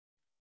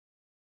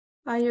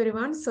Hi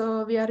everyone,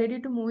 so we are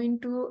ready to move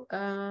into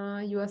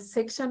your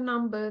section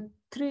number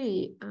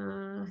 3,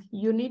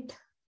 unit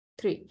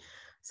 3.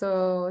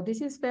 So this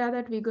is where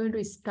that we're going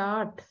to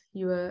start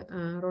your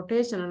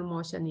rotational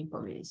motion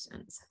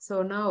informations.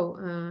 So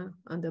now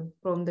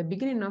from the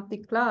beginning of the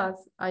class,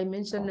 I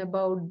mentioned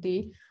about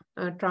the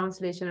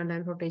translational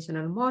and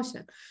rotational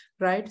motion,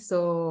 right?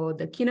 So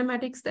the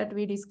kinematics that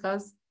we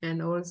discussed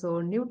and also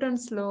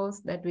Newton's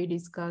laws that we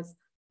discussed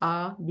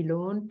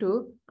belong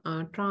to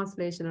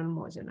translational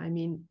motion. I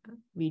mean,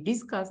 we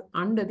discuss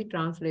under the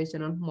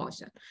translational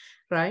motion,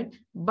 right?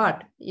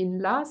 But in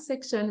last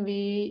section,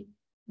 we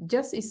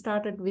just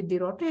started with the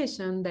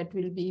rotation that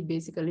will be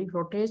basically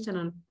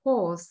rotational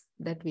force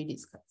that we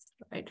discussed,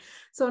 right?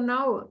 So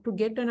now to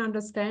get an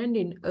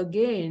understanding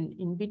again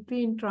in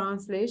between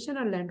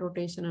translational and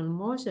rotational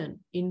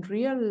motion in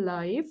real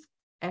life,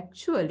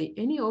 actually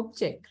any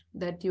object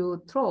that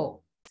you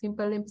throw,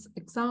 simple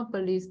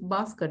example is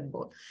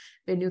basketball.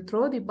 When you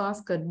throw the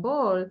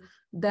basketball,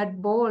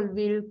 that ball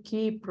will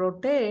keep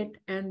rotate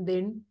and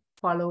then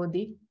follow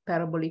the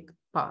parabolic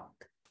path,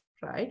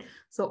 right?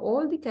 So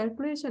all the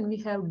calculation we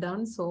have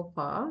done so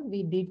far,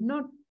 we did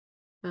not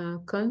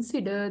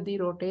consider the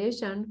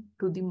rotation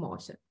to the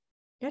motion.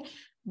 Okay,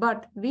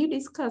 but we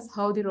discuss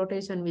how the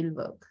rotation will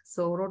work.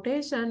 So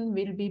rotation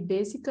will be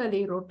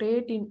basically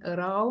rotating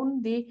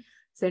around the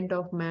center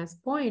of mass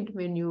point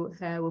when you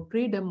have a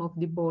freedom of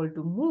the ball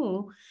to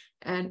move,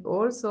 and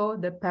also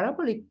the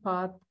parabolic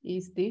path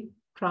is the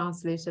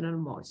translational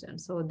motion.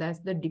 So that's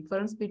the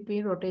difference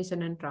between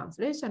rotation and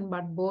translation,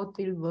 but both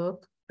will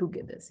work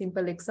together.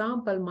 Simple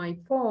example, my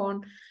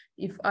phone,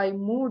 if I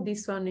move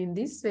this one in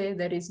this way,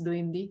 that is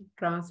doing the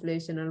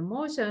translational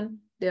motion,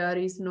 there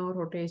is no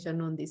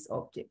rotation on this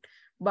object.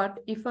 But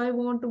if I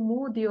want to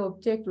move the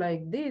object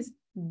like this,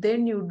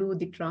 then you do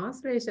the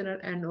translational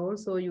and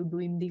also you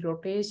doing the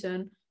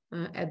rotation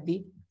at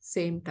the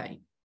same time,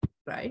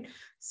 right?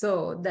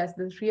 So that's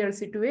the real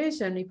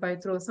situation. If I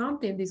throw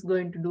something, this is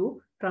going to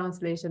do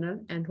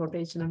translational and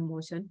rotational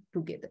motion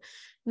together.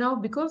 Now,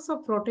 because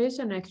of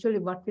rotation, actually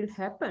what will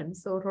happen?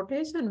 So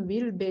rotation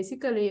will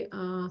basically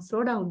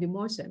slow down the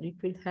motion. It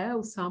will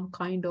have some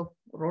kind of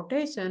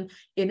rotation.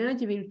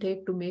 Energy will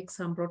take to make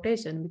some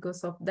rotation.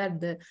 Because of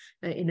that, the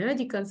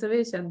energy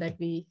conservation that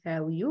we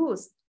have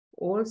used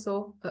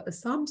also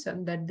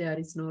assumption that there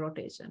is no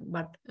rotation,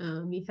 but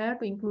we have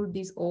to include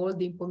these all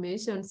the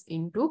informations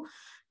into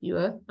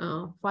your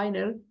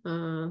final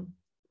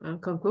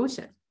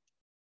conclusion.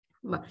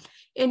 But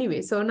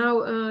anyway, so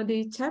now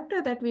the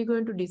chapter that we're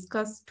going to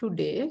discuss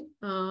today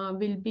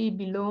will be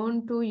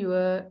belong to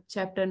your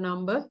chapter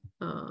number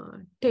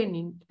 10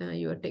 in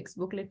your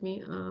textbook. Let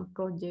me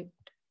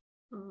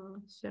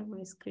share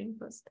my screen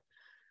first.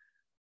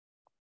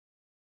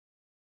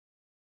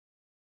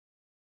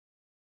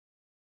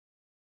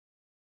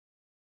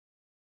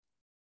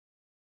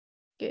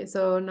 Okay,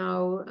 so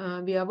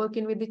now we are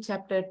working with the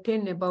chapter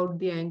 10 about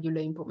the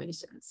angular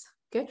informations.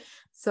 Okay,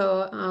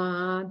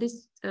 so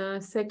this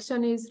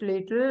section is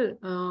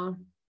little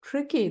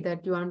tricky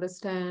that you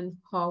understand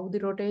how the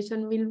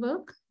rotation will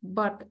work,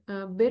 but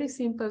very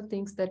simple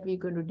things that we're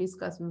going to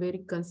discuss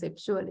very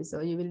conceptually. So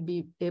you will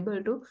be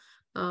able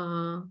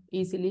to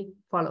easily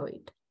follow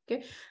it.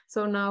 Okay,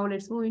 so now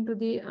let's move into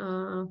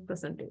the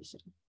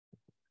presentation.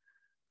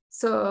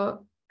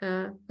 So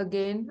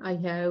again, I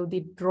have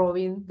the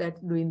drawing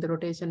that doing the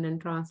rotation and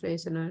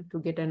translation to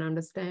get an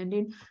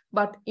understanding.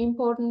 But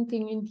important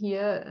thing in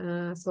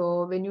here,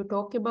 so when you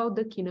talk about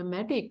the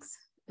kinematics,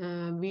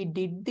 we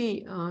did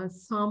the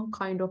some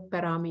kind of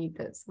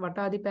parameters. What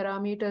are the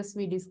parameters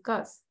we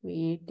discuss?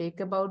 We take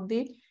about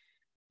the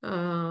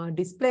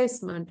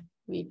displacement.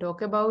 We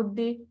talk about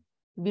the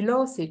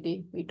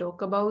velocity. We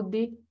talk about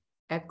the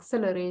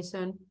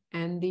acceleration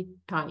and the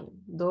time.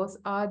 Those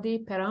are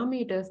the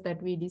parameters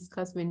that we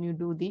discuss when you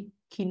do the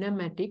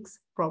kinematics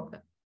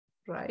problem,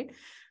 right?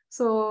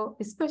 So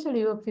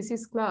especially your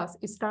physics class,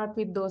 start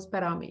with those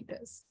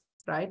parameters,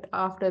 right?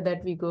 After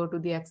that, we go to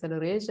the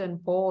acceleration,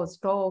 force,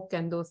 torque,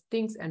 and those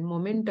things, and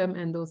momentum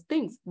and those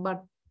things.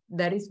 But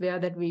that is where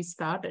that we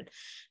started.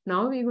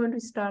 Now we're going to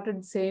start it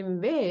the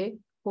same way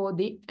for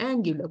the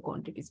angular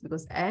quantities,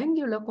 because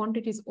angular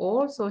quantities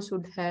also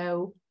should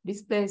have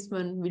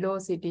displacement,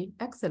 velocity,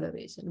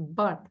 acceleration.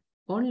 But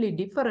only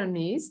different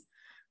is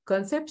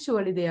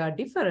conceptually they are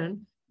different,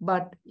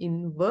 but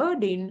in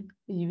wording,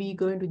 we're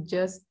going to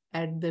just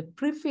add the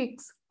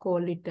prefix,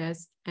 call it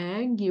as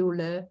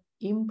angular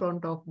in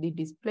front of the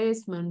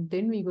displacement.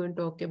 Then we're going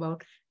to talk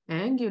about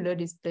angular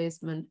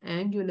displacement,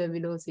 angular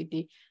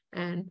velocity,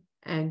 and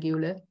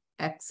angular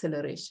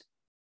acceleration.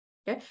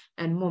 Okay,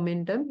 and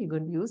momentum, you're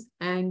going to use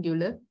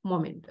angular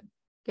momentum.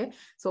 Okay,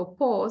 so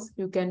force,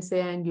 you can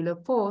say angular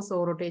force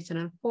or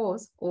rotational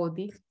force or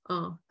the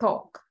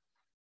torque.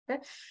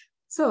 Okay,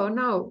 so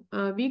now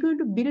we're going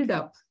to build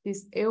up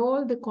this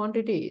all the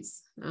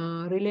quantities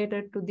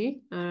related to the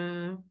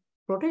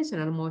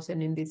rotational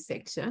motion in this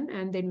section,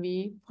 and then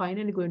we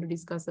finally going to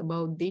discuss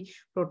about the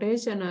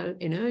rotational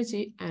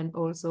energy and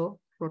also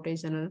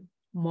rotational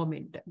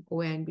momentum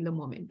or angular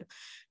momentum.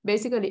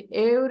 Basically,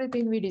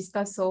 everything we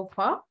discussed so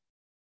far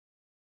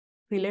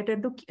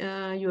related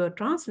to your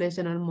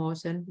translational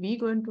motion, we're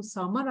going to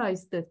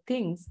summarize the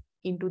things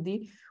into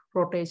the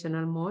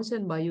rotational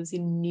motion by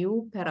using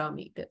new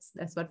parameters.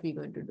 That's what we're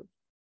going to do.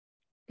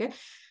 Okay.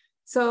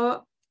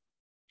 So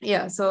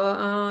yeah,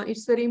 so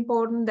it's very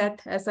important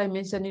that, as I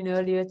mentioned in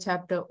earlier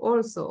chapter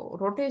also,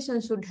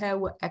 rotation should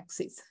have an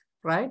axis,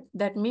 right?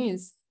 That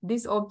means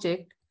this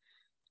object,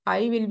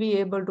 I will be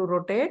able to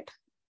rotate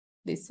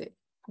this way.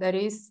 That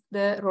is,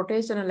 the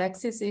rotational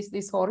axis is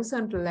this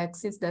horizontal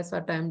axis. That's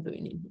what I'm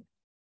doing in here,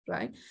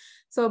 right?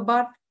 So,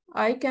 but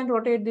I can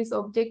rotate this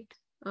object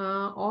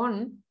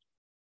on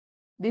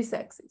this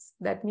axis.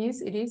 That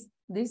means it is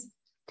this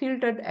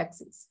tilted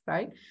axis,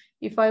 right?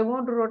 If I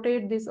want to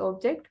rotate this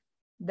object,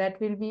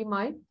 that will be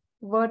my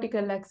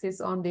vertical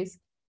axis on this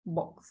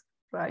box,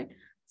 right?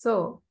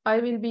 So I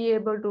will be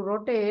able to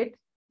rotate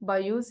by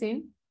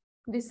using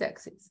this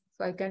axis.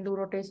 So I can do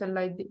rotation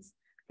like this,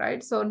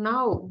 right? So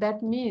now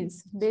that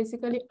means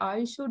basically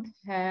I should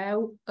have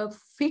a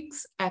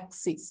fixed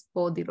axis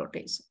for the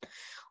rotation.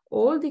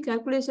 All the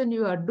calculation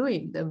you are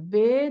doing, the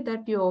way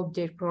that your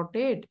object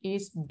rotate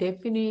is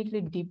definitely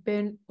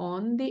depend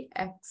on the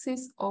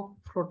axis of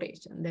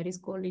rotation. That is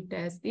called it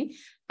as the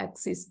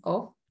axis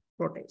of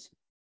rotation.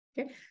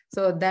 Okay,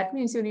 so that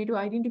means you need to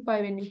identify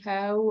when you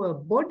have a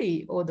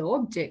body or the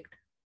object,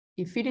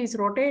 if it is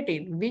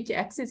rotating, which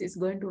axis is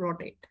going to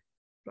rotate,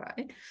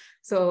 right?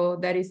 So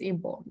that is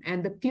important.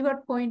 And the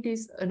pivot point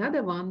is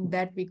another one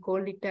that we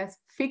call it as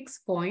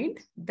fixed point.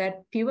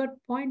 That pivot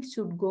point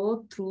should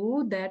go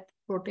through that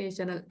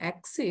rotational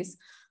axis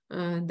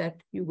that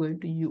you're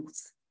going to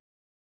use.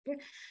 Okay.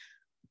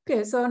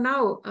 Okay, so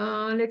now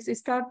let's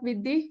start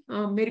with the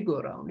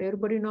merry-go-round.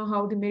 Everybody know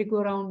how the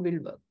merry-go-round will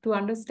work. To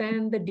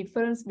understand the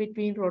difference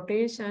between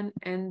rotation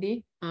and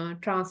the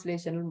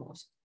translational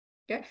motion.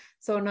 Okay,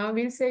 so now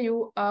we'll say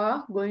you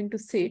are going to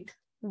sit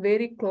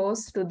very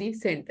close to the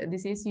center.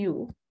 This is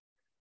you,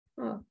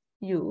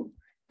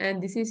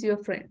 and this is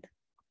your friend.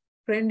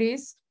 Friend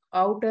is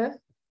outer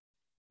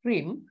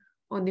rim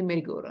on the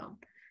merry-go-round.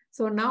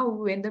 So now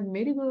when the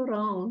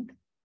merry-go-round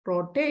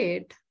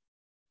rotate,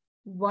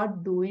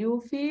 what do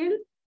you feel?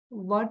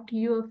 What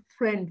your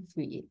friend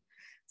feel?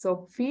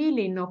 So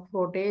feeling of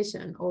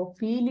rotation or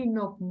feeling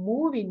of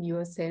moving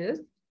yourself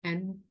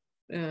and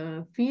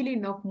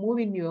feeling of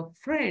moving your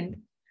friend,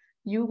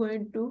 you're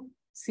going to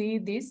see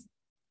this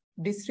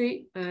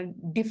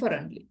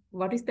differently.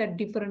 What is that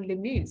differently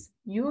means?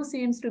 You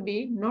seems to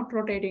be not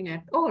rotating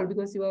at all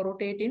because you are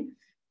rotating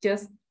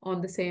just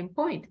on the same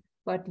point,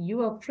 but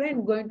your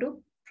friend going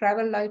to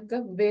travel like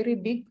a very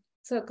big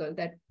circle.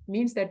 That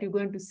means that you're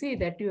going to see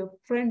that your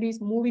friend is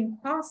moving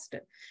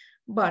faster.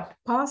 But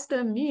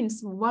faster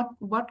means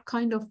what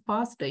kind of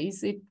faster?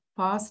 Is it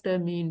faster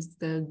means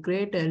the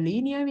greater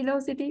linear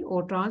velocity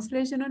or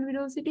translational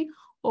velocity,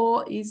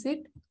 or is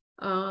it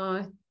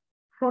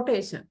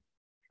rotation,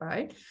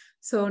 right?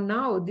 So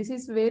now this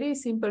is very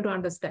simple to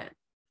understand.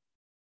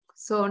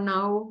 So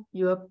now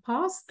your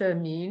faster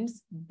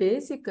means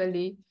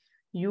basically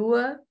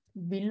your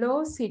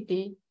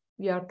velocity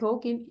we are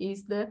talking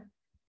is the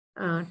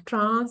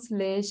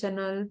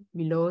translational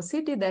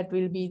velocity, that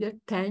will be the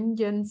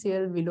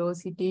tangential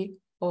velocity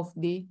of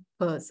the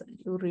person.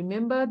 You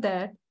remember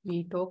that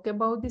we talked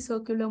about the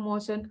circular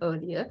motion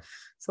earlier.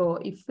 So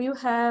if you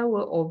have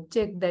an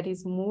object that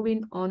is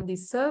moving on the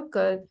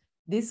circle,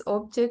 this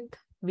object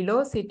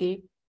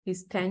velocity,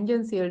 this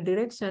tangential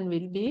direction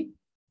will be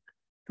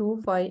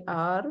 2 pi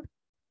r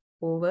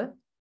over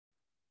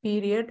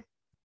period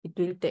it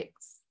will take.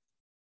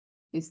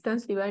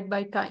 Distance divided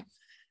by time.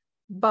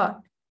 But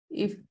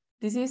if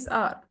this is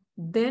r,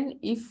 then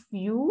if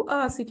you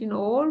are sitting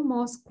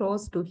almost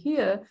close to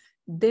here,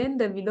 then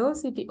the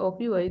velocity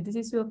of your, this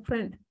is your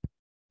friend,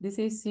 this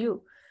is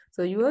you.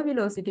 So your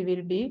velocity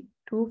will be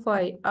 2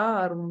 pi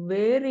r,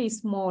 very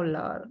small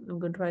r. I'm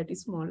going to write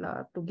small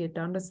r to get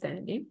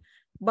understanding.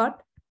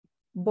 But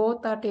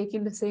both are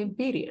taking the same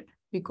period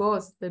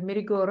because the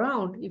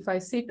merry-go-round, if I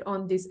sit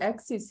on this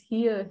axis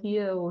here,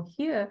 here, or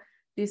here,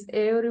 this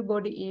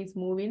everybody is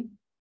moving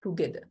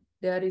together.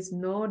 There is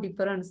no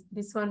difference.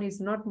 This one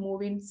is not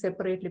moving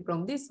separately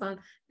from this one.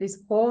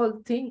 This whole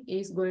thing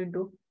is going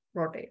to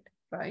rotate,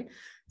 right?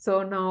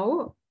 So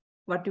now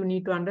what you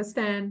need to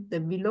understand, the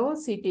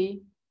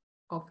velocity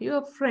of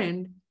your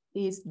friend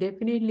is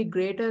definitely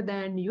greater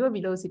than your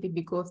velocity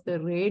because the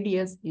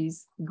radius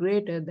is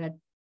greater than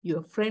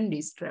your friend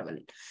is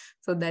traveling.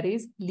 So that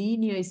is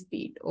linear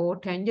speed or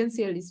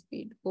tangential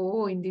speed,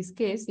 or in this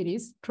case, it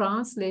is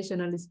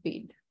translational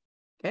speed.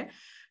 Okay.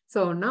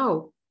 So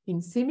now in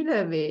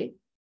similar way,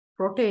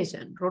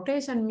 rotation.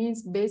 Rotation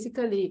means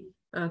basically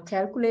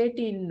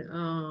calculating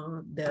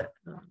the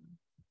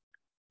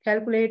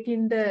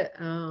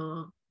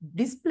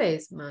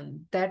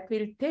displacement that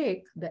will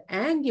take, the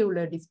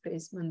angular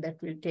displacement that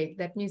will take.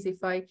 That means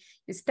if I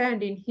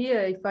stand in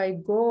here, if I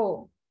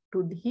go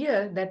to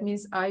here, that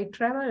means I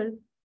travel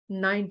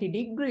 90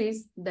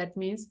 degrees, that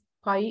means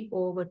pi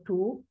over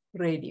 2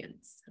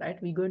 radians, right?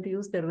 We're going to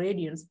use the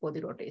radians for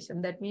the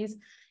rotation. That means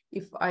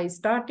if I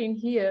start in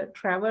here,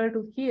 travel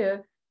to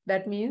here,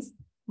 that means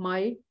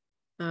my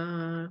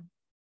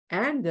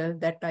angle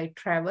that I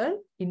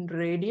travel in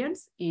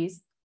radians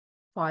is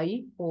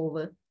pi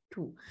over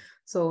 2.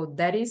 So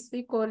that is,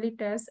 we call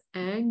it as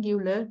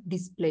angular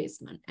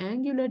displacement.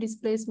 Angular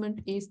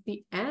displacement is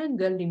the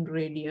angle in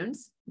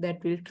radians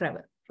that will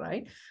travel,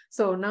 right?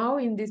 So now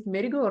in this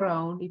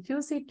merry-go-round, if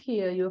you sit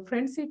here, your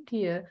friend sit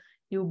here,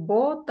 you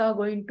both are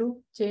going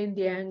to change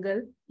the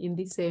angle in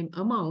the same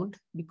amount.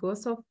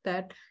 Because of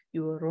that,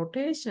 your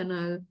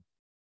rotational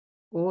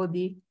or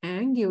the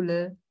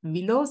angular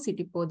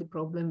velocity for the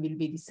problem will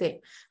be the same.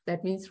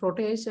 That means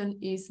rotation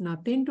is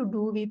nothing to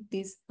do with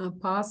this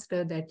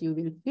faster that you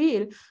will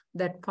feel.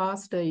 That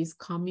faster is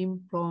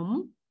coming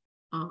from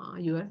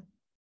your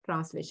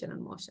translational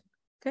motion.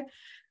 Okay.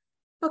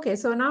 Okay.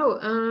 So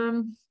now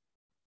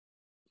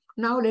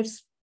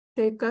let's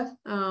take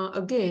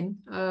again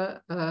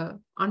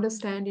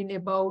understanding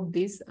about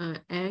these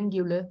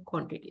angular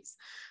quantities.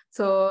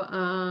 So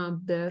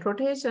the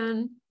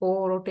rotation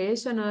or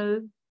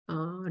rotational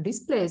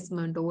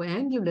displacement or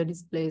angular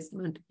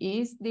displacement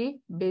is the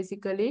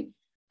basically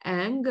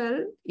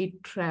angle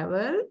it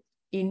travel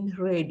in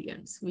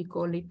radians. We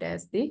call it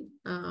as the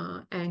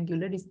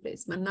angular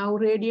displacement. Now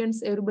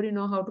radians, everybody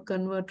know how to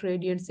convert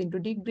radians into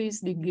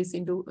degrees, degrees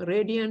into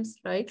radians,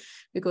 right?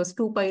 Because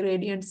 2 pi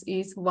radians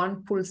is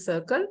one full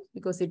circle,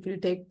 because it will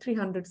take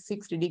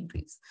 360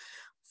 degrees.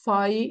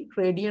 5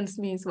 radians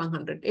means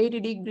 180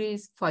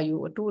 degrees, 5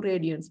 over 2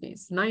 radians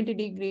means 90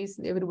 degrees.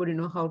 Everybody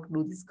know how to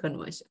do this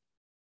conversion.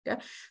 Yeah.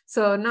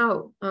 So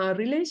now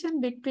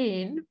relation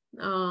between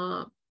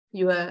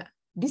your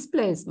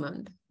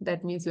displacement,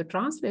 that means your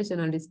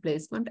translational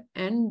displacement,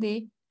 and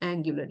the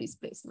angular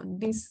displacement.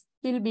 This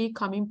will be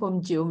coming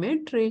from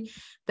geometry,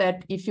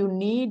 that if you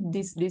need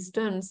this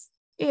distance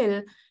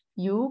L,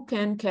 you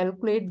can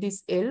calculate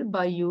this L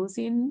by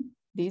using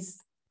this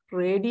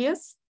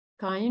radius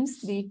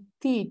times the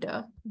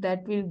theta.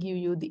 That will give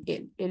you the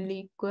L. L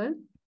equal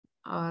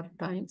R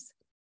times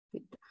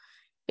theta.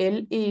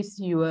 L is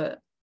your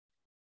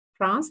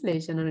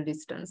translational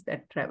distance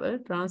that travel,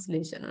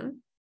 translational,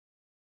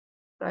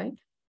 right?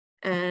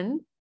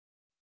 And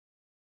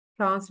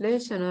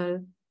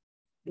translational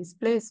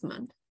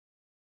displacement.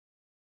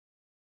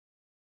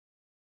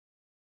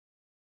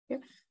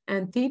 Okay.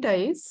 And theta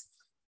is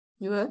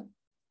your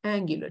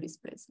angular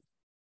displacement.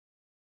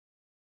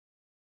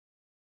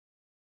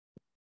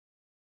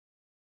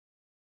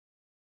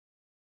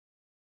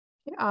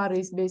 Okay. R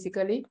is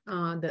basically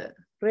the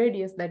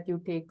radius that you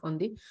take on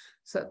the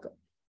circle.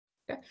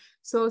 Okay.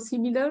 So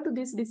similar to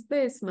this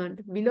displacement,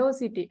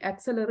 velocity,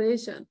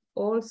 acceleration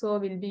also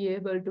will be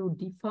able to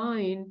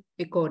define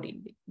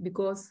accordingly,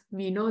 because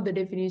we know the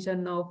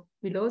definition of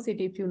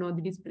velocity if you know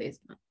the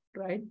displacement,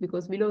 right?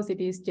 Because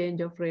velocity is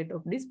change of rate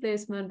of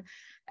displacement,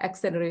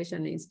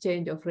 acceleration is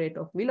change of rate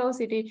of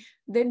velocity.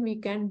 Then we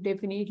can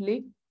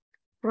definitely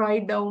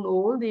write down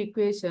all the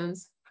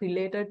equations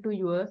related to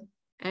your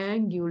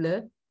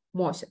angular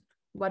motion.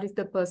 What is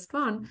the first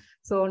one?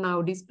 So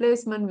now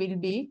displacement will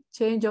be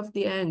change of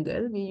the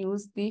angle. We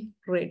use the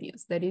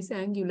radius, that is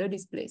angular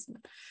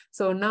displacement.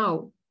 So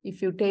now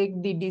if you take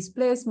the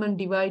displacement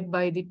divided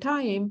by the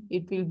time,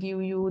 it will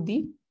give you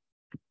the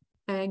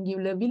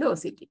angular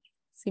velocity.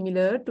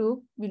 Similar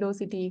to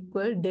velocity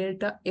equal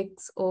delta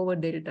x over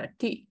delta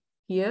t.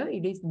 Here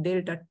it is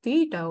delta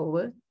theta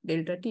over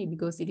delta t,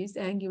 because it is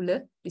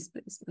angular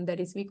displacement. That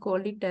is, we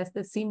call it as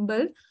the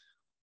symbol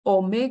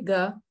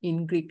omega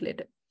in Greek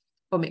letter,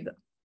 omega.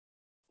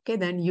 Okay,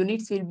 then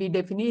units will be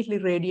definitely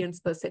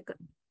radians per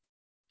second.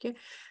 Okay,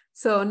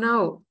 so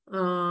now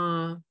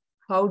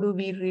how do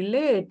we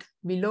relate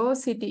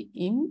velocity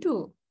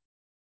into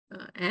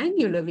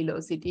angular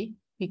velocity?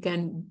 We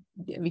can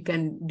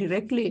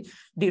directly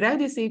derive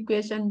this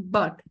equation,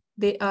 but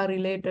they are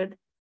related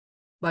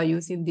by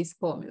using this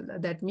formula.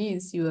 That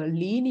means your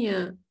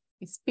linear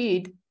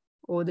speed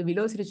or the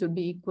velocity should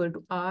be equal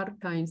to r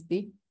times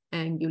the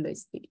angular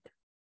speed.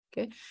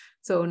 Okay,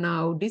 so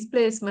now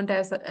displacement,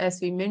 as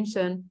we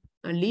mentioned,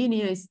 a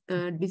linear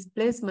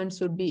displacement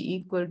should be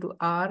equal to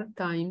r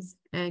times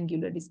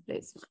angular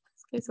displacement.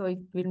 Okay, so it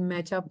will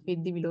match up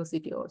with the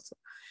velocity also.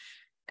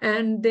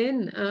 And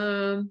then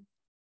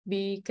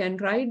we can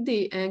write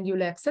the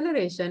angular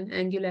acceleration.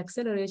 Angular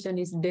acceleration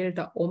is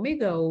delta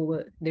omega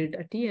over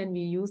delta t, and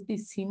we use the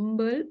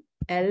symbol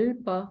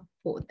alpha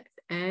for that.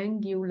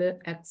 Angular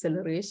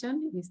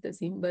acceleration is the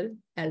symbol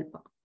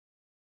alpha.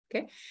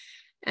 Okay.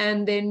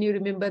 And then you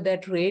remember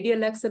that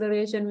radial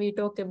acceleration we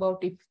talk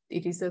about, if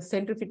it is a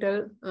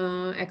centrifugal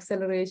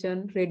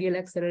acceleration, radial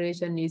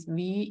acceleration is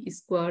v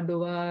squared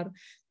over r.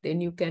 Then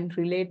you can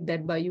relate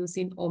that by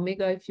using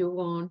omega if you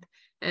want.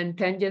 And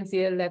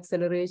tangential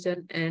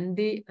acceleration and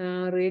the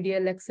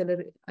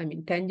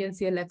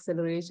tangential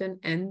acceleration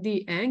and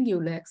the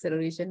angular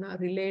acceleration are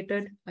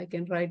related. I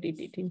can write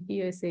it in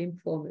here, same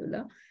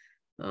formula.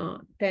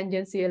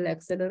 Tangential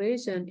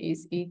acceleration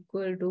is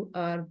equal to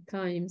r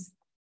times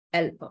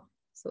alpha.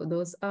 So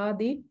those are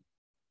the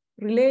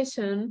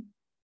relation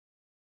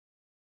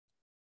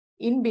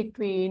in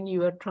between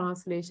your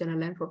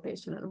translational and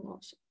rotational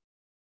motion.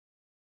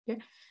 Okay.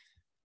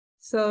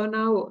 So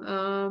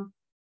now,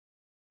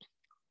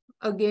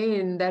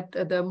 again, that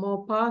the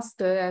more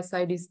faster, as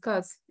I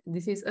discussed,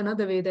 this is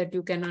another way that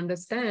you can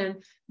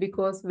understand,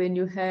 because when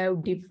you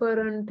have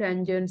different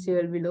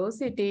tangential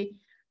velocity,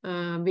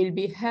 will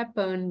be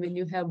happen when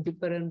you have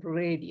different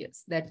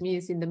radius. That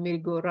means in the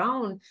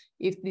merry-go-round,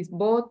 if these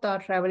both are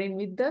traveling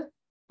with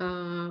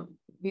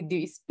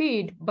the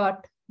speed,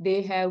 but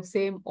they have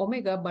same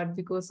omega, but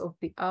because of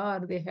the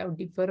r, they have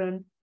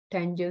different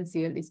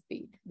tangential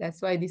speed.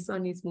 That's why this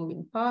one is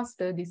moving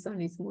faster, this one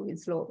is moving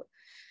slower,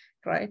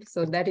 right?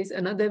 So that is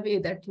another way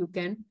that you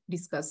can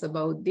discuss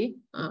about the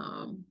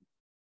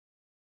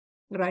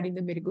riding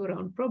the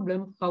merry-go-round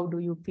problem. How do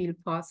you feel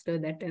faster,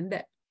 that and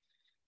that,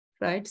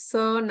 right?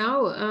 So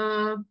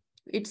now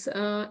it's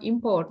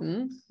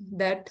important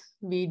that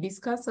we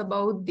discuss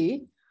about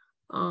the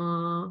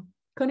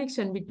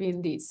connection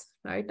between these,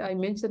 right? I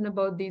mentioned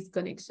about this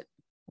connection,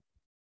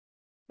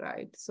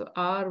 right? So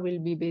r will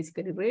be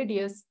basically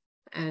radius,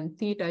 and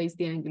theta is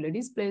the angular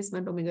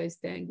displacement, omega is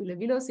the angular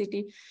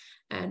velocity,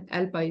 and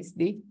alpha is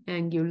the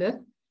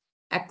angular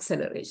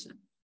acceleration,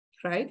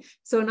 right?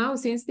 So now,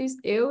 since this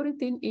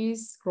everything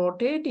is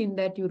rotating,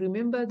 that you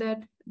remember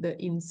that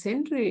the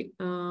eccentric,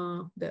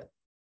 the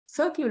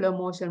circular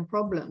motion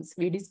problems,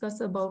 we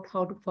discussed about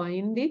how to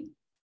find the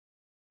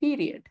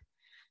period.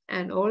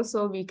 And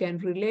also we can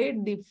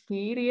relate the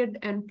period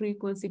and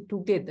frequency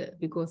together,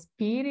 because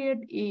period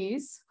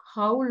is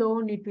how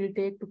long it will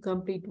take to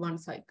complete one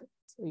cycle.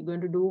 So you're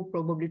going to do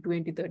probably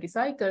 20, 30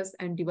 cycles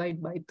and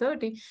divide by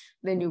 30,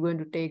 then you're going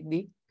to take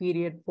the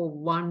period for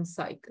one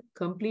cycle.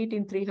 Complete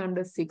in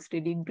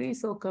 360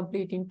 degrees or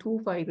complete in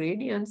 25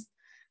 radians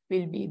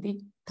will be the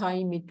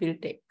time it will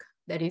take.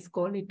 That is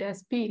called it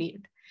as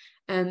period.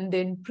 And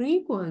then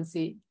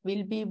frequency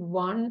will be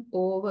 1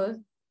 over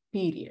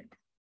period.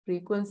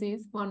 Frequency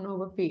is 1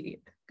 over period.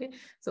 Okay,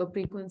 so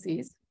frequency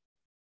is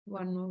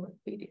 1 over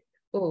period.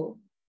 Oh,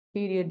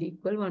 period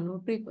equal 1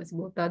 over frequency.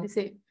 Both are the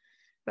same,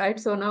 right?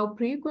 So now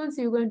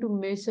frequency you're going to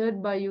measure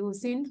by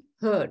using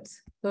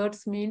hertz.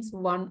 Hertz means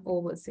 1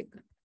 over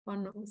second.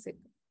 1 over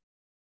second.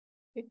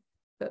 Okay,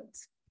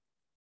 hertz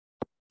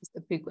is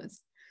the frequency.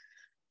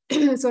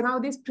 So now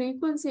this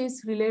frequency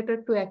is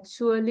related to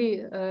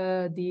actually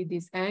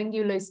this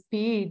angular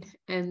speed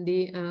and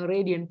the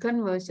radian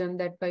conversion,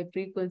 that by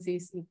frequency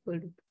is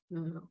equal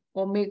to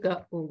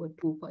omega over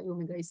 2 pi.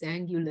 Omega is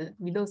angular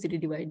velocity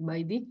divided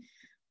by the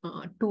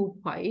 2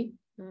 pi.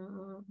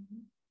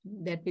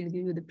 That will give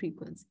you the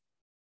frequency.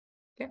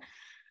 Okay.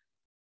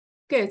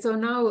 Okay, so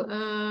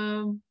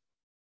now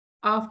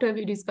after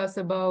we discuss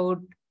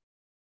about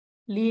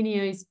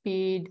linear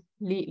speed,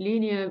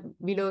 linear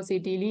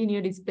velocity,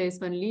 linear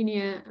displacement,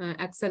 linear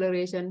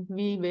acceleration,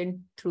 we went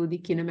through the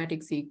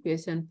kinematics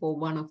equation for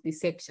one of the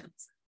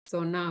sections.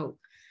 So now,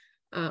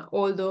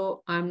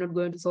 although I'm not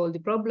going to solve the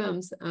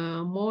problems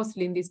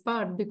mostly in this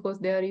part, because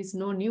there is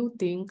no new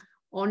thing,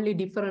 only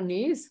different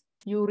is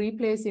you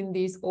replace in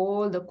these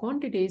all the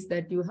quantities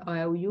that you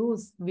have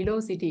used,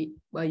 velocity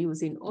by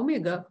using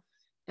omega,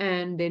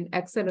 and then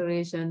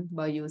acceleration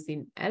by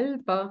using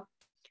alpha,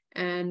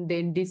 and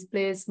then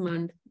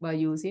displacement by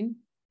using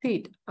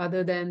theta.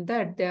 Other than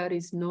that, there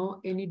is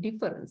no any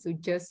difference. You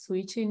just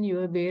switch in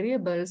your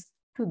variables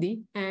to the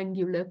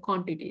angular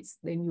quantities.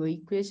 Then your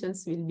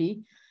equations will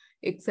be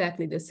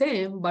exactly the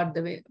same, but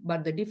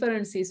the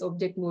difference is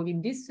object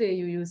moving this way,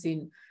 you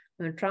using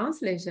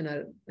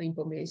translational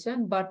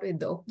information, but if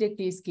the object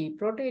is keep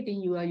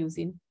rotating, you are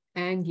using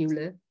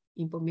angular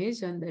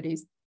information, that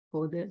is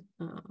for the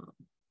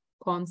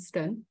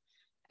constant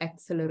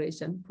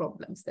acceleration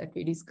problems that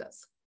we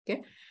discuss.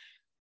 Okay.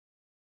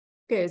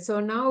 Okay, so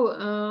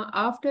now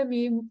after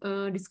we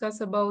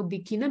discuss about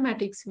the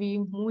kinematics, we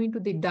move into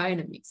the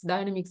dynamics.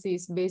 Dynamics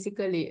is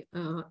basically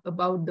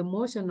about the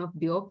motion of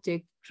the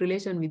object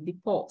relation with the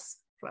force,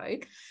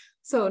 right?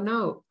 So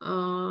now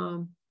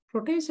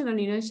rotational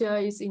inertia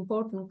is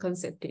important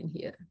concept in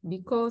here,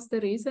 because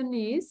the reason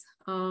is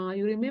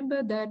you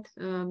remember that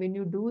when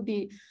you do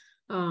the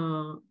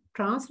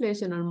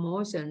translational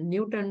motion,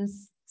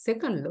 Newton's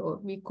second law,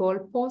 we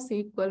call force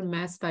equal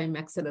mass time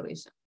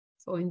acceleration.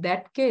 So in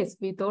that case,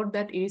 we thought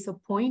that it is a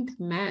point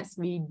mass.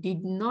 We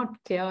did not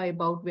care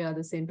about where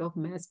the center of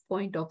mass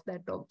point of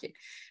that object.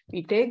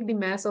 We take the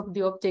mass of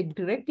the object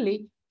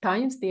directly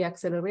times the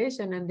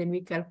acceleration, and then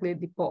we calculate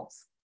the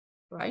force,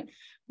 right?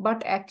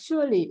 But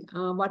actually,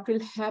 what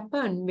will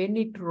happen when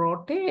it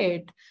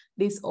rotates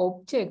this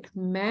object,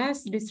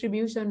 mass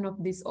distribution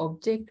of this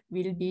object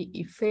will be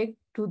effect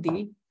to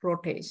the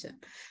rotation.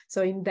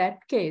 So in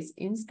that case,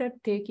 instead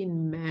of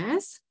taking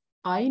mass,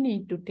 I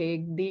need to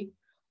take the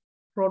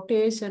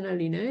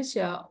rotational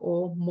inertia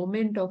or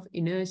moment of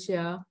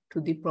inertia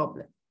to the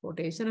problem.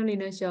 Rotational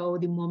inertia or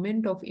the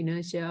moment of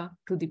inertia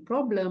to the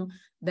problem,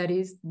 that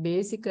is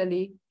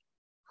basically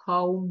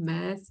how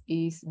mass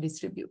is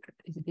distributed.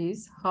 It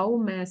is how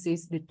mass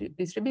is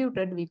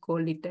distributed, we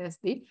call it as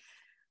the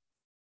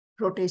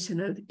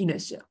rotational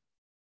inertia.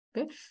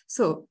 Okay,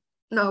 so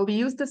now we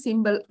use the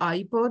symbol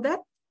I for that.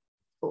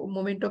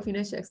 moment of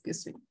inertia,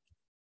 excuse me.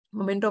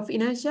 Moment of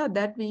inertia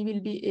that we will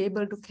be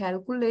able to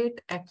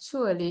calculate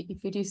actually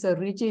if it is a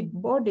rigid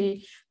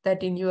body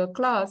that in your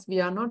class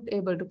we are not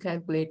able to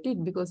calculate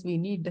it because we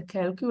need the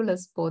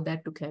calculus for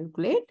that to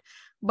calculate.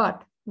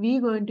 But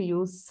we're going to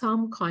use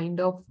some kind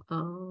of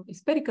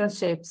spherical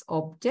shapes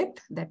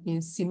object, that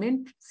means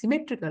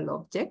symmetrical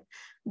object.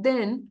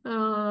 Then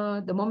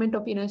the moment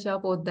of inertia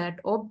for that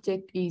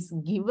object is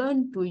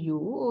given to you,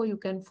 or you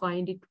can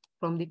find it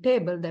from the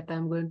table that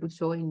I'm going to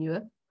show in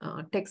your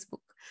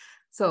textbook.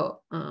 So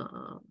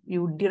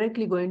you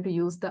directly going to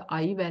use the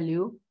I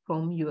value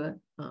from your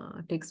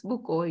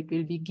textbook, or it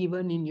will be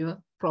given in your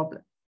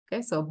problem.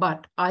 Okay, so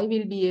but I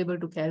will be able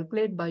to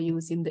calculate by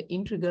using the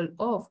integral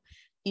of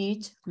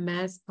each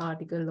mass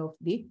particle of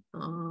the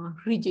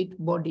rigid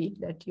body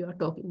that you are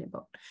talking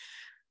about.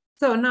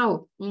 So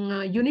now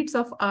units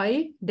of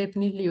I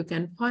definitely you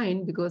can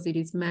find because it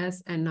is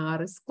mass and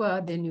R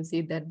square. Then you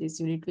see that this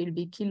unit will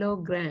be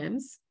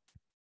kilograms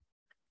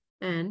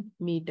and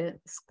meter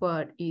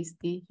squared is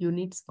the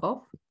units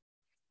of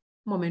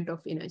moment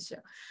of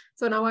inertia.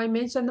 So now I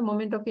mentioned the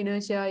moment of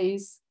inertia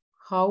is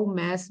how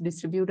mass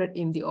distributed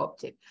in the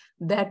object.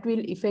 That will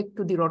affect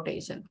to the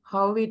rotation.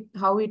 How it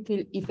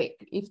will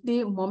affect. If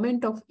the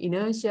moment of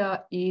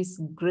inertia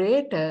is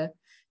greater,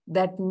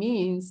 that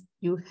means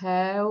you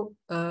have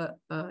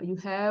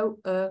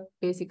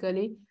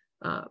basically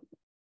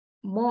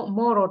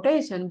more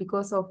rotation.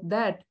 Because of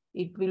that,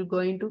 it will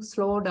going to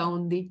slow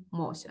down the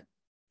motion.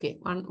 Okay,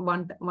 one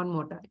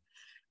more time.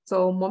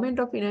 So moment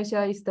of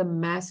inertia is the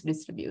mass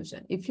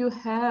distribution. If you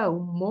have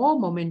more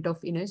moment of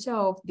inertia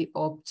of the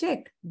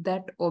object,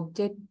 that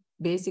object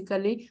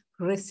basically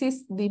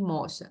resists the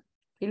motion.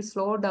 It will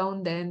slow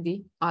down than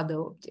the other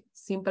object.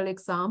 Simple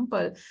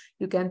example,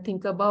 you can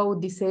think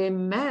about the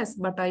same mass,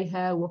 but I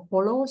have a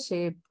hollow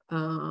shape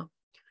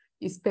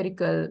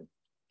spherical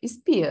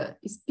sphere,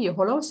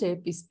 hollow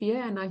shape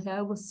sphere, and I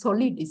have a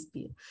solid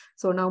sphere.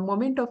 So now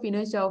moment of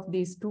inertia of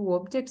these two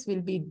objects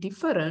will be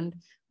different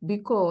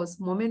because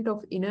moment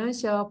of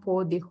inertia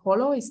for the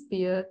hollow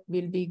sphere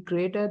will be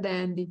greater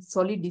than the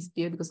solid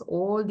sphere because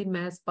all the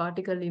mass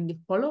particle in the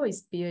hollow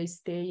sphere is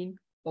staying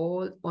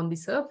all on the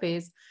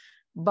surface.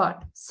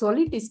 But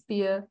solid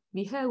sphere,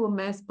 we have a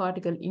mass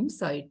particle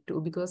inside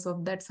too. Because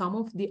of that, some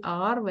of the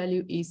R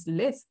value is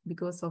less.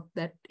 Because of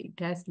that, it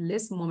has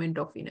less moment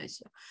of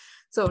inertia.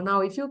 So now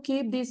if you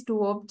keep these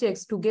two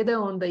objects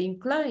together on the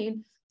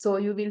incline, so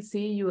you will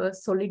see your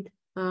solid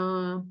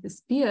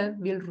sphere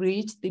will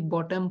reach the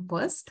bottom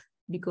first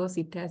because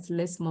it has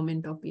less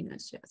moment of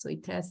inertia. So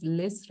it has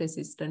less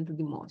resistance to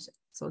the motion.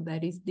 So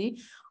that is the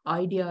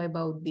idea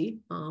about the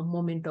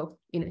moment of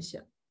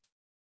inertia.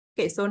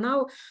 Okay, so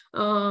now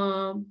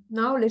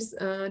let's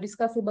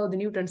discuss about the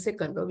Newton's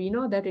second law. We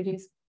know that it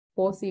is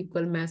force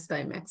equal mass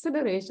time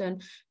acceleration.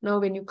 Now,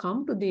 when you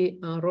come to the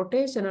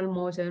rotational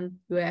motion,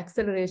 your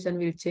acceleration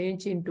will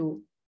change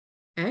into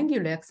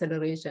angular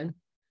acceleration.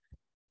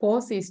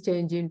 Force is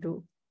changed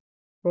into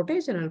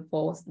rotational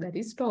force, that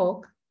is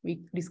torque.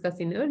 We discussed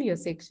in earlier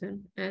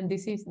section, and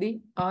this is the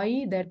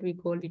I that we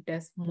call it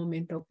as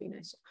moment of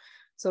inertia.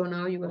 So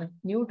now your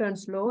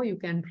Newton's law, you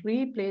can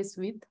replace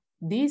with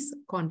these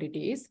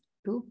quantities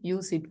to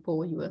use it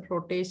for your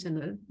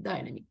rotational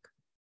dynamic.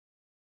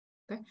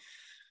 Okay.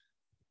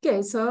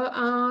 Okay,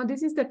 so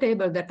this is the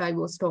table that I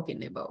was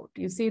talking about.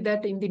 You see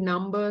that in the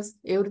numbers,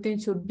 everything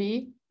should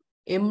be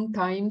m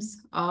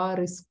times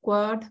r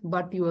squared,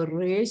 but your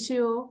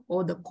ratio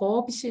or the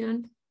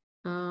coefficient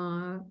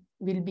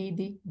will be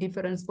the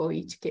difference for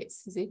each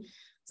case. You see,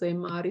 so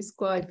mr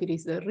squared if it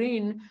is a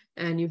ring,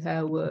 and you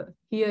have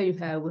here you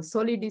have a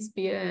solid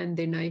sphere, and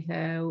then I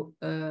have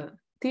a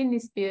thin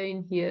sphere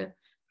in here,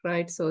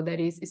 right? So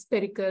that is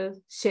spherical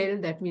shell,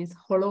 that means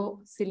hollow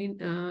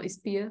cylinder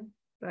sphere,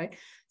 right?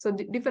 So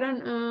the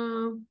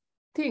different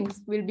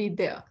things will be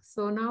there.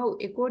 So now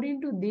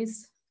according to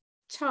this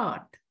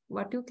chart,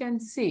 what you can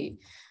see,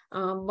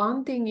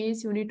 one thing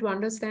is you need to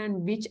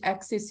understand which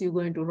axis you're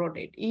going to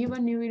rotate.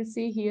 Even you will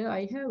see here,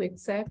 I have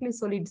exactly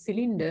solid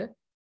cylinder,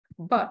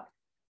 but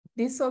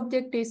this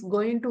object is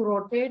going to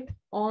rotate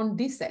on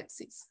this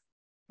axis,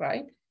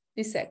 right?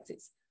 This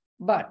axis.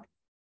 But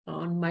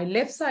on my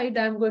left side,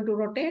 I'm going to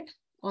rotate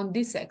on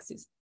this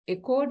axis.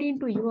 According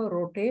to your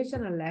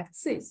rotational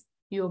axis,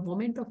 your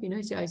moment of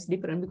inertia is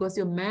different because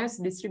your mass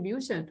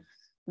distribution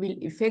will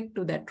affect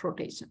to that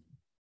rotation.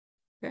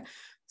 Okay,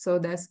 so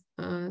that's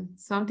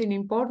something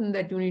important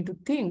that you need to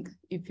think.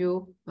 If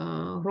you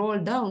roll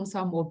down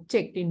some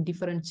object in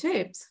different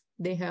shapes,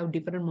 they have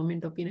different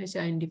moment of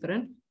inertia in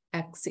different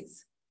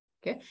axes.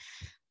 Okay,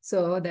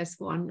 so that's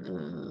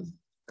one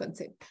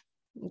concept.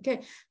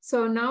 Okay,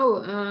 so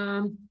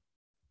now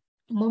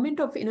moment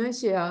of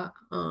inertia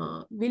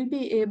will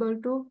be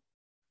able to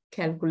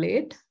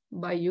calculate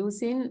by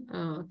using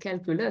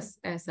calculus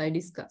as I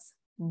discussed.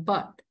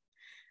 But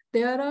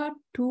there are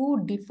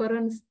two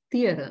different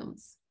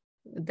theorems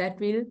that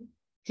will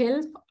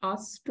help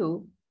us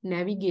to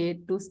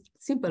navigate to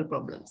simple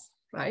problems.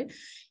 right?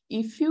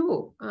 If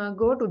you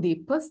go to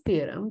the first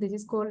theorem, this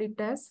is called it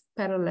as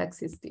parallel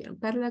axis theorem.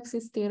 Parallel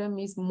axis theorem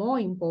is more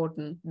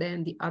important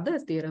than the other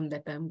theorem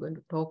that I'm going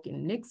to talk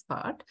in next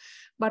part.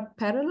 But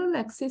parallel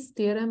axis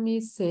theorem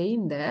is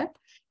saying that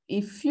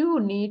if you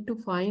need to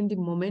find the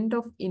moment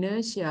of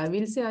inertia, I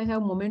will say I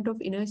have moment of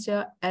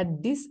inertia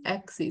at this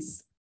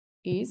axis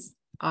is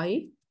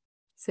I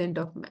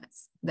center of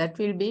mass. That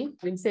will be,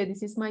 we'll say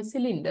this is my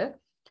cylinder.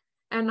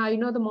 And I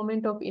know the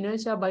moment of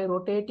inertia by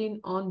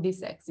rotating on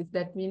this axis.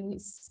 That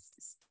means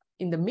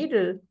in the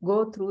middle,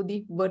 go through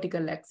the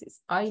vertical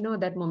axis. I know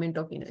that moment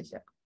of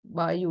inertia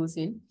by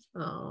using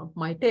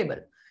my table.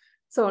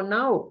 So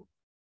now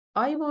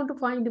I want to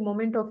find the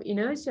moment of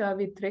inertia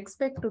with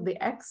respect to the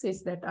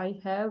axis that I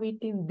have it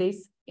in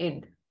this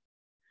end.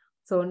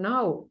 So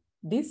now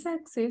this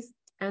axis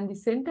and the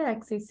center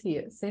axis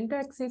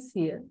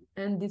here,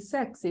 and this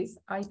axis,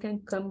 I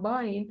can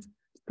combine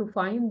to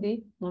find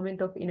the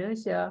moment of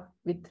inertia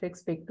with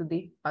respect to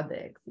the other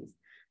axis.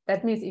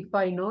 That means if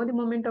I know the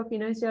moment of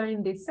inertia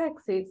in this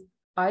axis,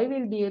 I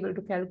will be able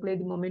to calculate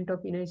the moment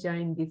of inertia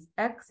in this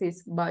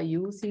axis by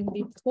using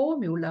the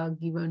formula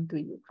given to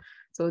you.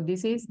 So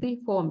this is the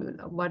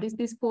formula. What is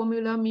this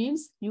formula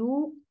means?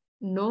 You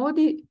know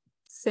the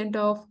center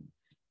of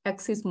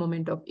axis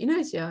moment of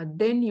inertia,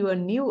 then your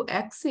new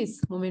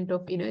axis moment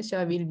of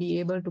inertia will be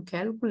able to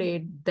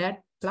calculate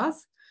that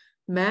plus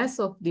mass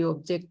of the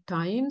object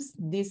times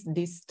this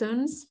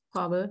distance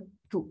power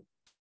 2.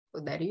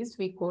 So that is,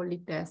 we call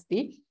it as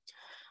the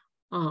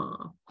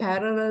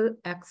parallel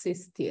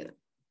axis theorem,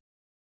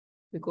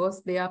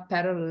 because they are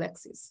parallel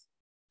axis,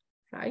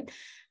 right?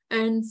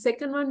 And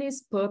second one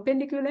is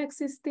perpendicular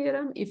axis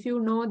theorem. If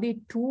you know the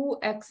two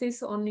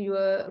axes on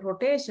your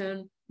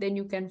rotation, then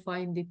you can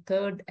find the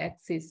third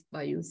axis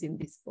by using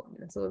this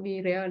formula. So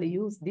we rarely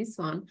use this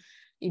one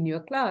in your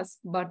class,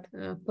 but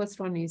first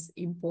one is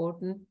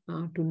important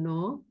to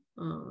know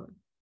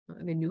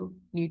when you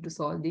need to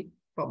solve the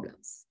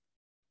problems.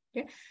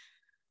 Okay.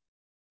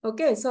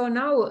 Okay, so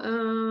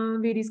now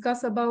we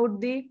discuss about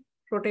the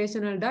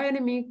rotational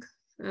dynamic.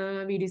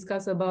 We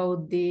discuss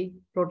about the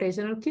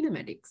rotational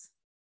kinematics,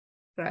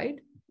 right?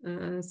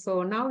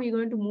 So now we're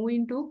going to move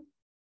into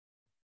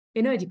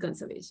energy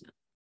conservation.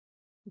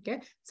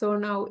 Okay, so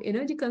now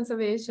energy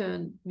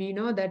conservation, we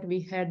know that we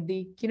had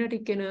the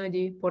kinetic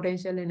energy,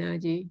 potential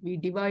energy. We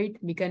divide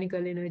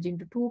mechanical energy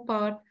into two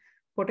parts: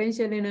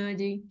 potential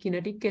energy,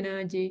 kinetic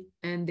energy,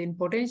 and then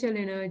potential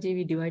energy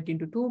we divide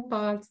into two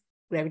parts: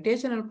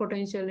 gravitational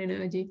potential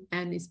energy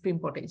and spring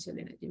potential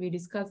energy. We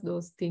discussed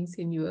those things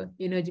in your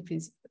energy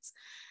principles.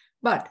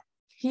 But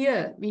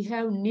here we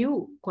have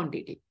new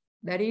quantity.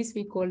 That is,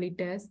 we call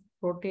it as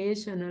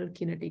rotational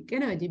kinetic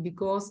energy.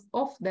 Because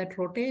of that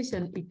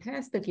rotation, it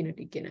has the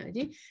kinetic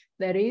energy.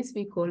 That is,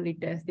 we call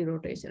it as the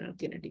rotational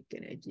kinetic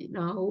energy.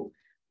 Now,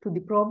 to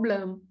the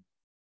problem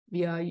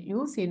we are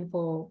using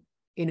for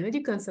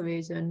energy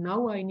conservation,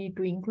 now I need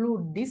to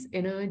include this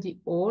energy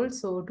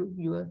also to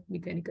your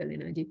mechanical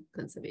energy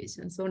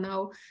conservation. So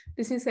now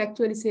this is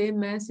actually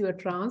same as your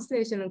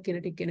translational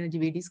kinetic energy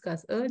we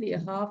discussed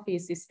earlier. Half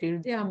is still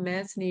there.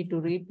 Mass need to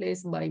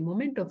replace by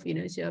moment of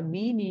inertia.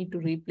 We need to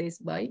replace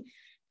by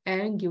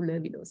angular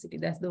velocity.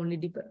 That's the only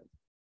difference.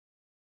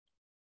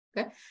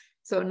 Okay.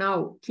 So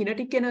now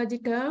kinetic energy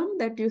term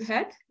that you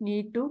had,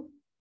 need to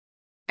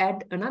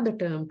add another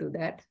term to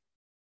that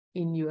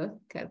in your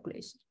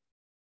calculation.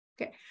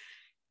 Okay,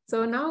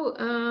 so now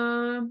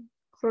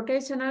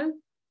rotational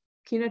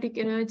kinetic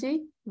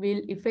energy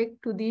will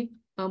affect to the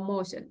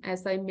motion.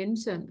 As I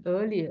mentioned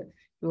earlier,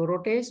 your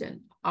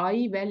rotation,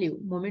 I value,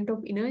 moment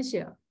of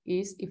inertia,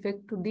 is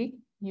effect to the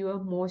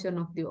your motion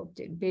of the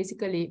object.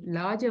 Basically,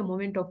 larger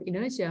moment of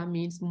inertia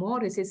means more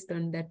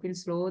resistance that will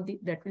slow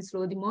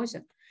the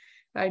motion.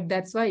 Right?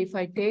 That's why if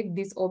I take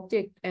this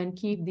object and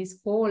keep this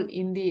pole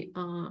in the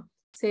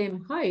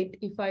same height,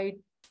 if I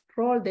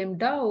roll them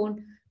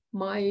down,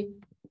 my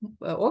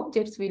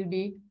objects will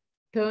be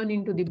turned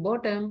into the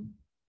bottom,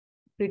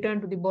 return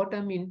to the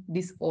bottom in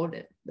this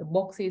order. The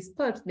box is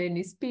first,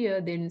 then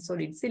sphere, then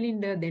solid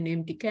cylinder, then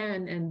empty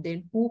can, and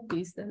then hoop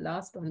is the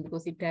last one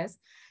because it has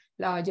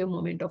larger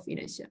moment of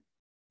inertia.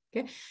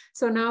 Okay,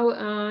 so now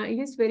it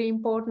is very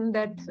important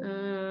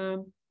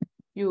that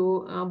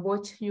you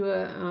watch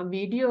your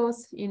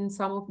videos. In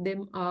some of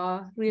them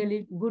are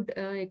really good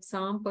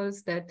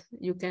examples that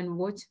you can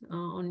watch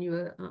on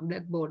your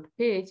Blackboard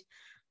page.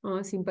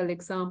 Simple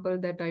example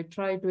that I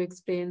try to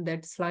explain,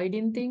 that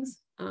sliding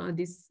things.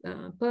 This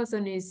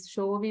person is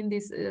showing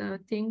these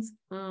things,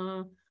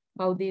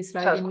 how these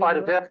sliding. Has quite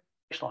a bit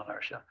of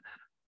inertia.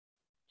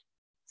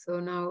 So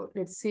now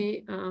let's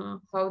see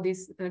how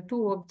these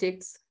two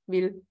objects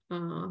will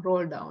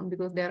roll down,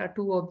 because there are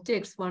two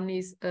objects. One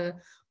is a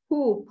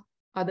hoop,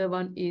 other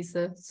one is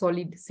a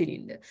solid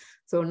cylinder.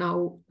 So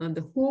now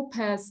the hoop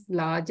has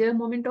larger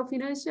moment of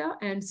inertia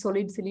and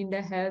solid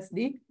cylinder has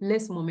the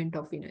less moment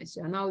of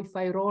inertia. Now if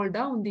I roll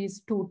down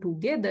these two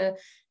together,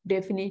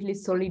 definitely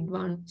solid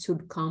one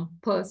should come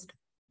first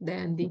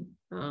than the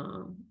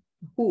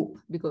hoop,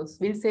 because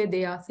we'll say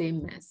they are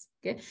same mass.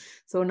 Okay,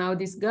 so now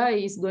this guy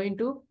is going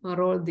to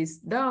roll this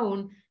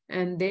down,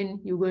 and then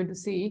you're going to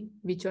see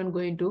which one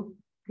going to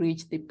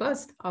reach the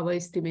first. Our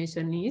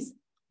estimation is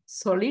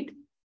solid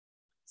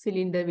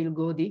cylinder will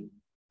go the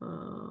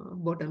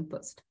bottom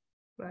first,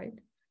 right?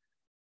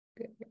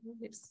 Okay,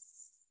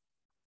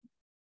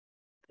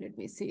 let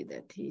me see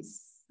that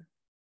he's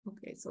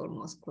okay. It's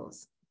almost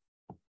close.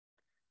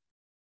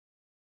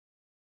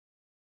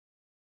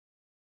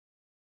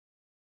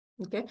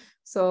 Okay,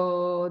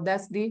 so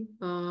that's the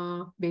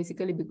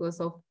basically because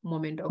of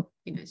moment of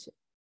inertia.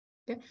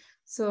 Okay,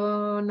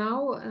 so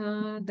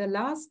now the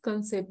last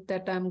concept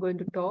that I'm going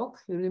to talk,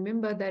 you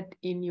remember that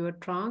in your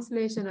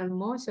translational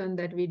motion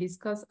that we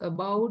discussed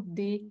about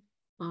the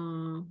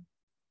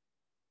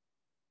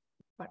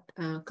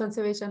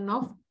conservation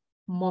of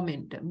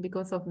momentum.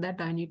 Because of that,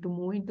 I need to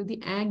move into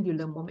the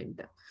angular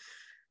momentum.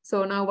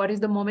 So now what is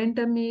the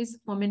momentum is?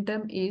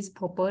 Momentum is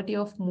property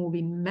of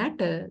moving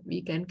matter.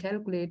 We can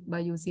calculate by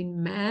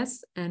using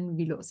mass and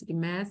velocity.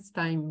 Mass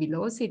times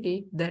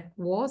velocity, that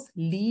was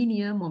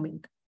linear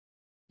momentum.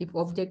 If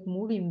object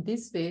move in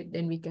this way,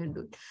 then we can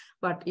do it.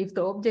 But if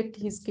the object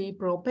is keep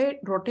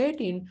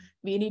rotating,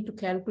 we need to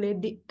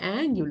calculate the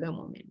angular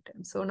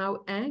momentum. So now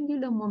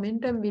angular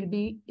momentum will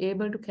be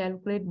able to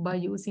calculate by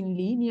using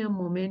linear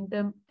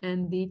momentum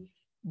and the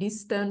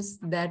distance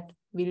that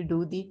will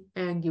do the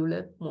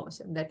angular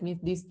motion. That means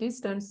this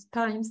distance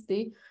times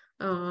the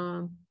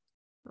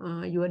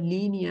your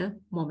linear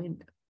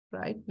momentum,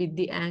 right? With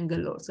the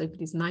angle also. If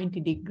it is 90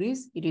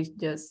 degrees, it is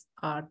just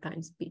R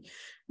times P.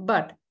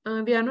 But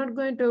we are not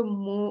going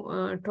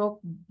to talk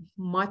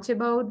much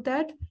about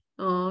that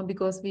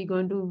because we're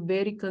going to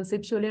very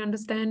conceptually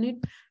understand it.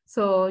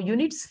 So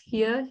units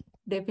here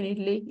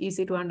definitely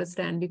easy to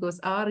understand because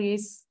R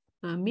is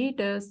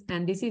meters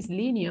and this is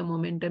linear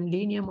momentum.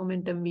 Linear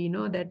momentum, we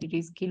know that it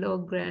is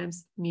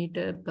kilograms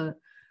meter per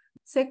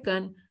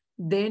second.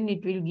 Then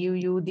it will give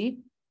you the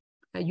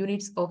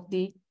units of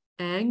the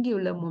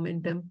angular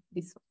momentum,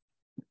 this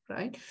one,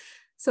 right?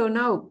 So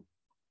now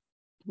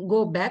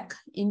go back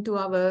into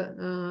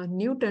our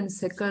Newton's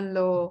second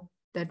law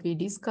that we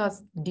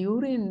discussed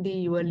during the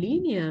your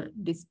linear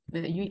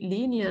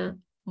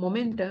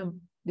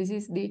momentum. This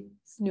is the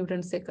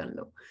Newton's second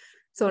law.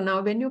 So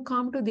now when you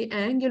come to the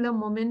angular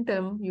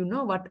momentum, you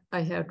know what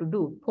I have to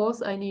do.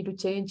 Force I need to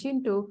change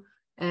into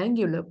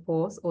angular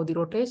force or the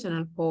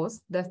rotational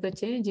force. That's the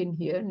change in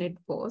here, net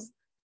force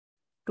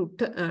to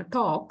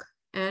torque.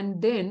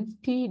 And then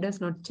T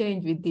does not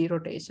change with the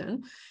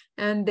rotation.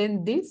 And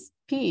then this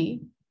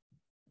P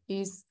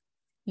is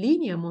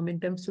linear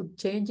momentum should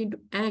change into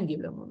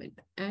angular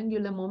momentum.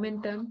 Angular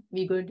momentum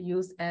we're going to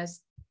use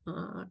as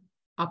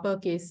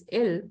uppercase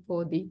L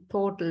for the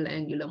total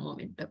angular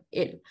momentum.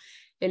 L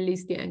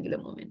is the angular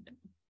momentum.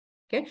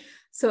 Okay,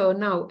 so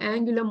now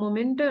angular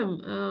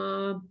momentum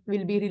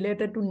will be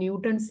related to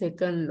Newton's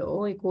second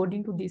law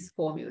according to this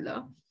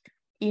formula.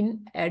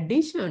 In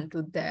addition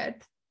to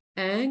that,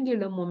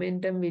 angular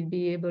momentum will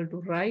be able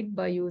to write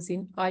by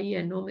using I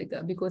and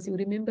omega, because you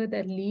remember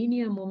that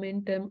linear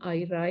momentum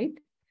I write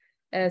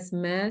as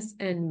mass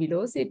and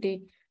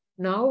velocity.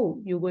 Now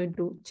you're going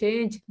to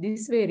change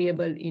this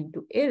variable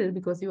into L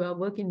because you are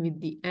working with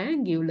the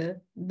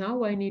angular.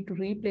 Now I need to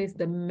replace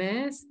the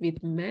mass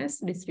with mass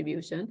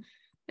distribution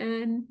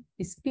and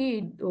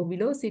speed or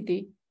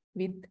velocity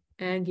with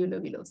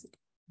angular velocity.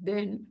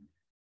 Then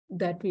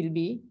that will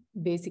be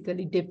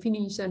basically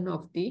definition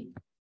of the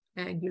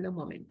angular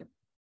momentum.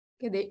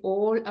 Okay, they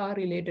all are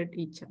related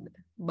to each other,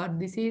 but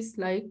this is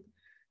like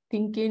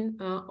thinking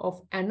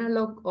of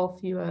analog of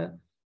your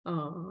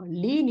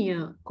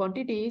linear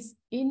quantities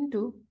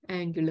into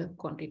angular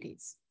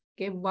quantities.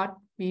 Okay, what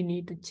we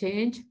need to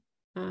change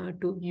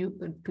to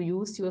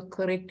use your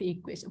correct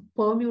equation,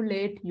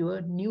 formulate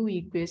your new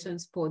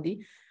equations for the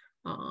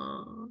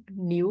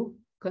new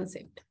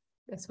concept.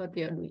 That's what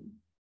we are doing.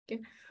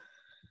 Okay.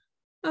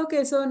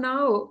 Okay, so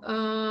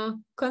now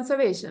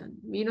conservation.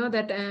 We know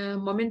that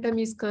momentum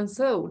is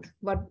conserved.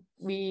 What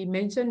we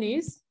mention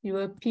is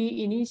your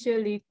P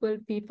initial equal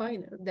P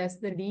final. That's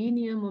the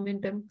linear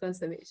momentum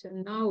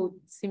conservation. Now,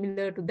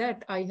 similar to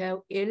that, I have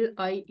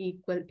Li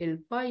equal L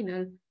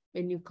final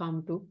when you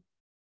come to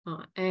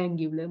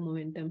angular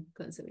momentum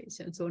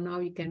conservation. So now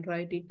you can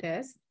write it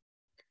as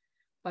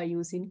by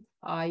using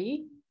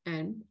I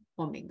and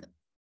omega.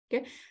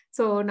 Okay,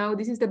 so now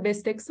this is the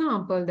best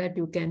example that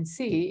you can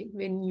see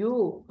when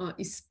you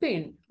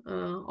spin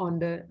on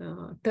the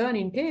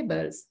turning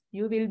tables,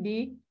 you will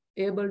be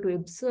able to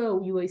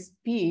observe your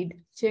speed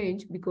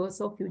change because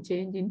of you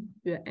changing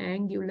your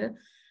angular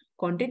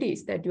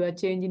quantities that you are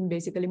changing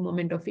basically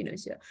moment of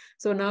inertia.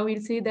 So now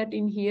we'll see that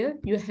in here,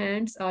 your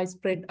hands are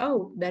spread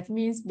out. That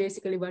means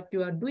basically what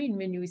you are doing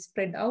when you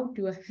spread out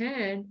your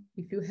hand,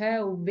 if you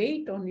have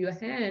weight on your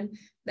hand,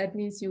 that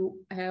means you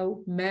have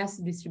mass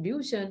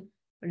distribution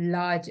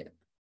larger,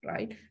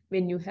 right?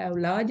 When you have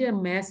larger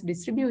mass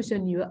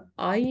distribution, your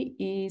I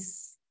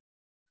is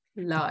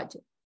larger.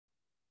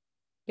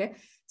 Okay,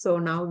 so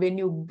now when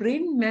you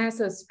bring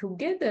masses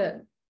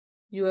together,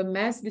 your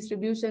mass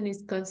distribution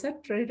is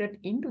concentrated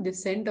into the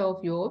center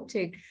of your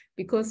object.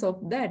 Because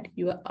of that,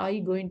 your I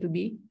going to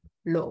be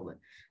lower.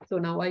 So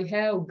now I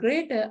have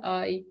greater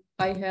I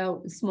have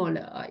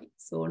smaller I.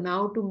 So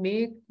now to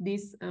make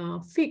this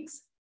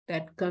fix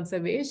that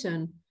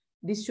conservation,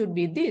 this should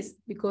be this.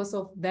 Because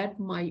of that,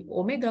 my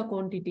omega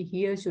quantity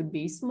here should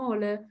be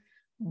smaller,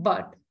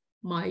 but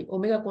my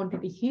omega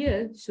quantity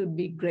here should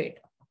be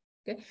greater.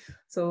 Okay,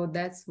 so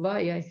that's why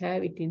I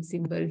have it in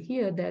symbol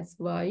here. That's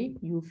why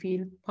you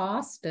feel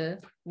faster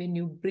when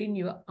you bring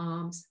your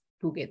arms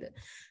together.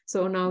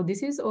 So now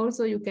this is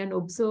also, you can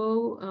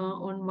observe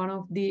on one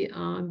of the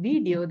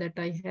video that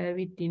I have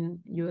it in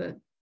your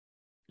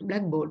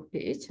Blackboard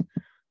page.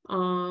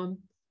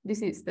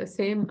 This is the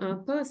same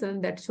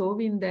person that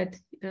showing that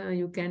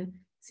you can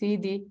see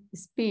the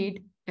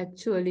speed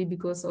actually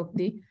because of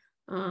the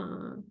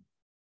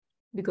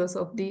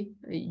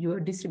you are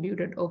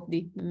distributed of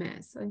the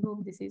mass. I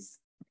hope this is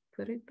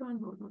correct one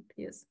or not.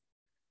 Yes.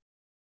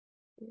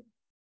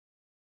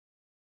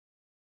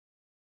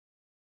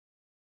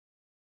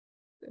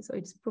 So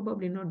it's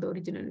probably not the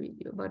original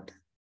video, but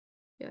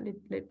yeah,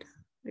 let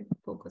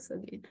focus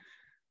again.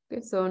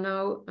 Okay, so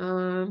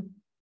now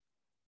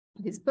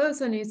this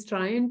person is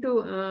trying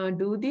to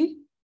do the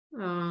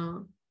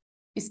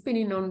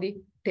spinning on the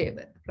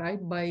table, right?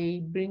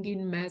 By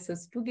bringing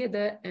masses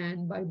together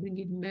and by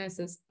bringing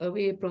masses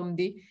away from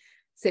the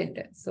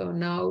center. So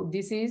now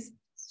this is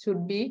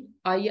should be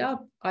I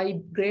up, I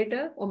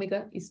greater,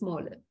 omega is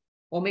smaller.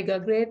 Omega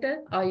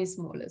greater, I is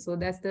smaller. So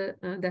that's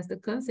the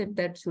concept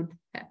that should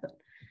happen,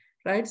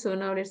 right? So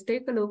now let's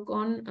take a look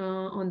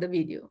on the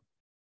video.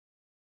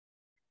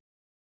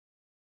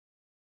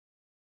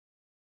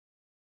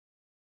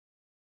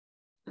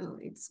 Oh,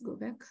 let's go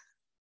back.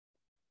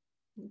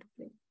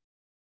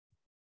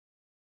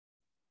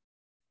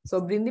 So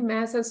bring the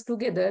masses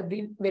together.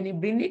 When you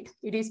bring it,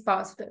 it is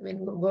faster. When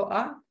you go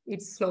up,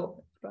 it's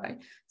slow,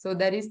 right? So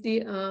that is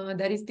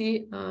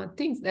the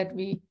things that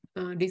we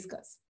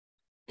discuss.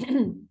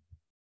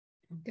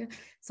 Okay.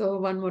 So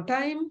one more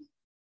time.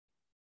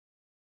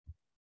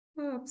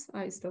 Oops,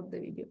 I stopped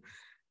the video.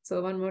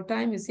 So one more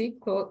time, you see,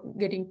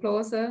 getting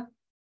closer,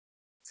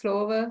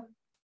 slower,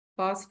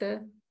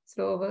 faster,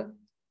 slower,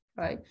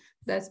 right?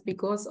 That's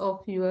because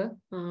of your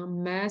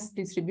mass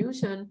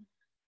distribution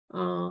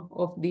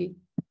of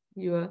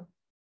your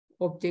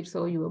objects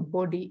or your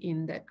body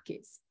in that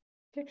case.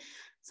 Okay,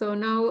 so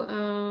now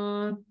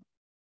I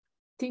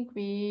think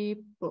we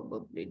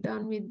probably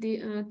done with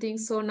the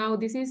things. So now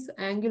this is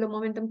angular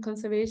momentum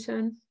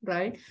conservation,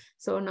 right?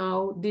 So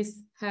now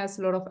this has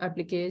a lot of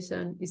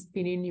application.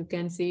 Spinning, you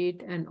can see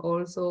it, and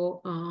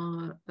also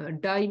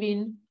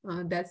diving.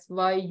 That's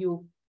why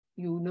you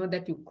know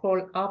that you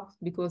crawl up,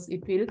 because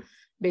it will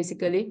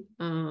basically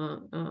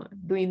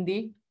doing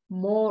the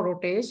more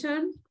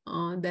rotation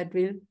that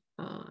will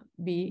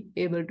be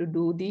able to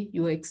do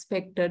your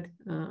expected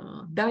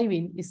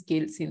diving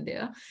skills in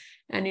there.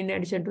 And in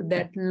addition to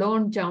that,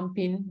 long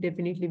jumping,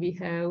 definitely we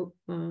have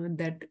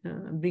that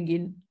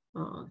bringing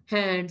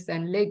hands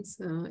and legs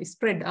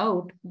spread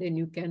out, then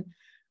you can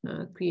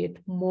create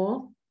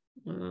more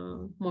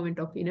moment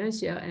of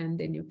inertia, and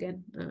then you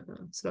can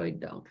slow it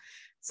down.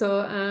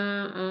 So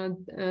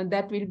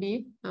that will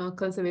be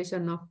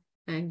conservation of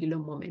angular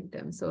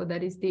momentum. So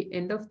that is the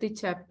end of the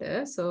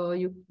chapter. So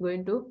you're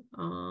going to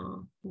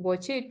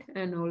watch it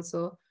and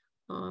also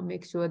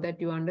make sure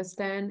that you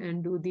understand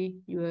and do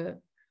your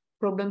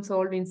problem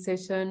solving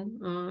session,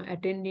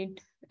 attend it,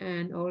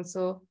 and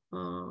also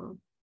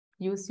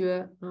use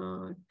your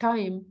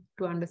time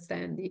to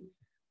understand the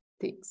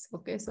things.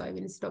 Okay, so I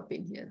will stop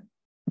in here.